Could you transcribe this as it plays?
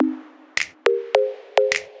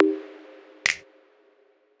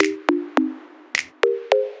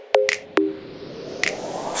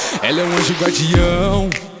Ela é um anjo guardião,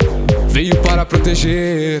 veio para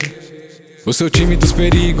proteger o seu time dos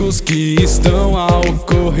perigos que estão a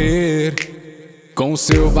ocorrer. Com o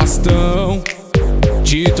seu bastão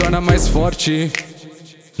te torna mais forte,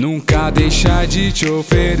 nunca deixa de te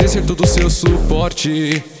oferecer todo o seu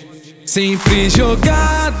suporte. Sempre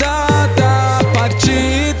jogada da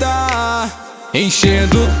partida,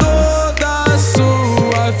 enchendo toda a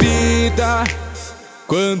sua vida.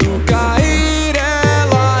 Quando cair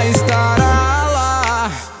ela estará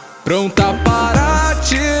lá, pronta para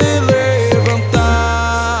te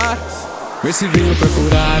levantar. Vê se veio pra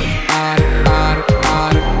curar,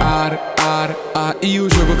 e o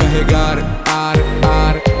jogo carregar,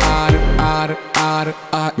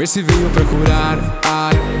 Vê se veio pra curar,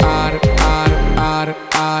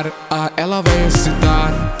 ela vai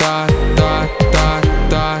ressuscitar,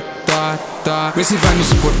 Vê se vai nos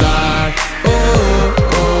suportar,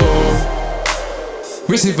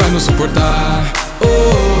 Vê se vai nos suportar,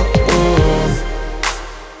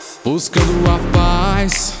 Buscando a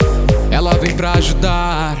paz, ela vem pra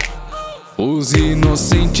ajudar os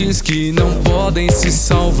inocentes que não podem se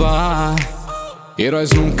salvar.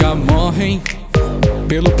 Heróis nunca morrem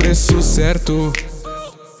pelo preço certo,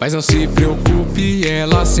 mas não se preocupe,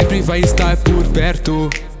 ela sempre vai estar por perto.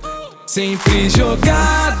 Sempre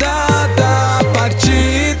jogada da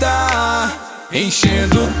partida,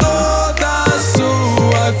 enchendo toda a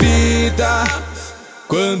sua vida.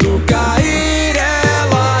 Quando cair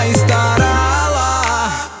ela estará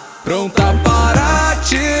lá, pronta para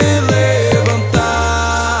te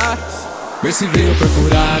levantar. Vê se veio pra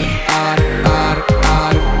curar,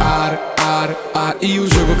 e o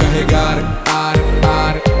jogo carregar,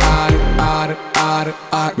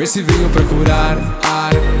 Vê se veio pra curar,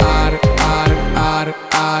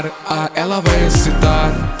 ela vai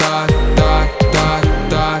ressuscitar,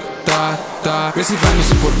 Vê se vai nos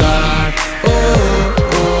suportar,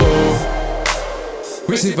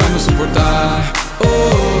 Vê se vai nos suportar,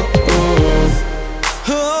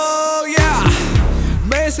 Oh yeah,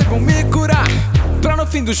 bem vão me curar, pra no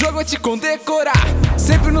fim do jogo eu te condecorar.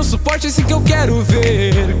 Sempre no suporte, assim que eu quero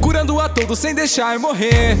ver, curando a todos sem deixar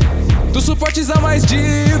morrer. Dos suportes a mais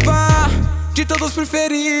diva, de todos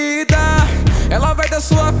preferida, ela vai dar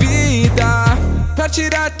sua vida pra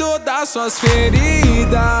tirar todas as suas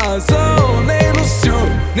feridas. Oh, nem Lúcio,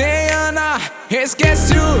 nem Ana,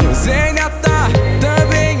 esquece o Zenyatta,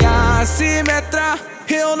 também a Simetra.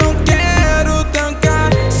 Eu não quero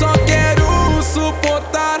tancar, só quero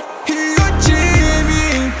suportar, e o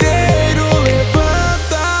time inteiro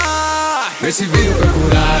levanta. Vê se veio pra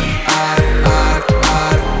curar,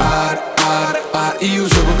 e o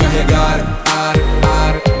jogo carregar,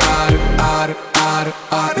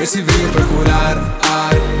 Vê se veio pra curar,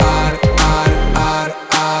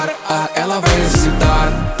 ela vai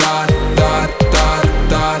ressuscitar,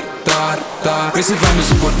 Vê se vai nos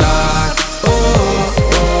suportar,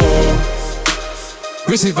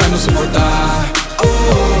 Vê se vai nos suportar,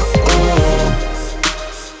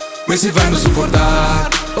 Vê se vai nos suportar,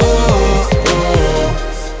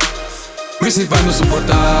 Vê se vai nos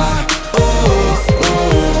suportar.